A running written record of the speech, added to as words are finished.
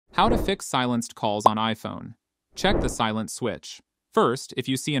How to fix silenced calls on iPhone. Check the silent switch. First, if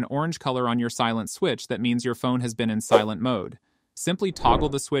you see an orange color on your silent switch, that means your phone has been in silent mode. Simply toggle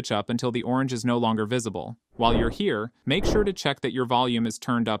the switch up until the orange is no longer visible. While you're here, make sure to check that your volume is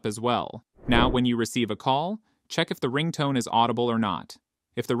turned up as well. Now, when you receive a call, check if the ringtone is audible or not.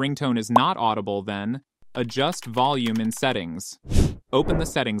 If the ringtone is not audible, then adjust volume in Settings. Open the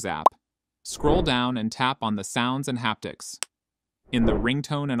Settings app. Scroll down and tap on the Sounds and Haptics. In the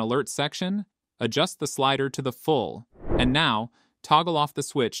Ringtone and Alert section, adjust the slider to the full, and now, toggle off the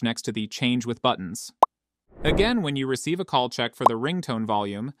switch next to the Change with Buttons. Again, when you receive a call, check for the ringtone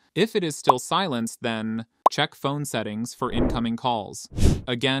volume. If it is still silenced, then check Phone Settings for incoming calls.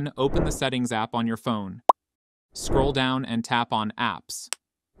 Again, open the Settings app on your phone. Scroll down and tap on Apps.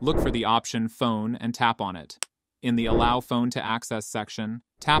 Look for the option Phone and tap on it. In the Allow Phone to Access section,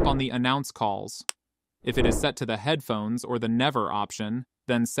 tap on the Announce Calls. If it is set to the Headphones or the Never option,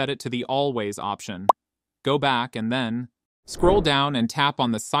 then set it to the Always option. Go back and then scroll down and tap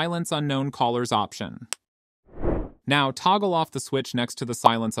on the Silence Unknown Callers option. Now toggle off the switch next to the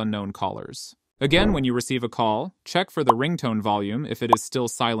Silence Unknown Callers. Again, when you receive a call, check for the ringtone volume. If it is still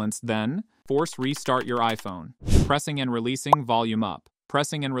silenced, then force restart your iPhone. Pressing and releasing volume up.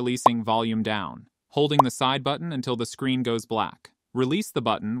 Pressing and releasing volume down. Holding the side button until the screen goes black. Release the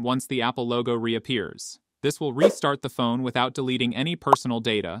button once the Apple logo reappears. This will restart the phone without deleting any personal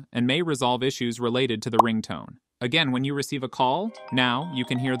data and may resolve issues related to the ringtone. Again, when you receive a call, now you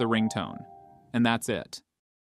can hear the ringtone. And that's it.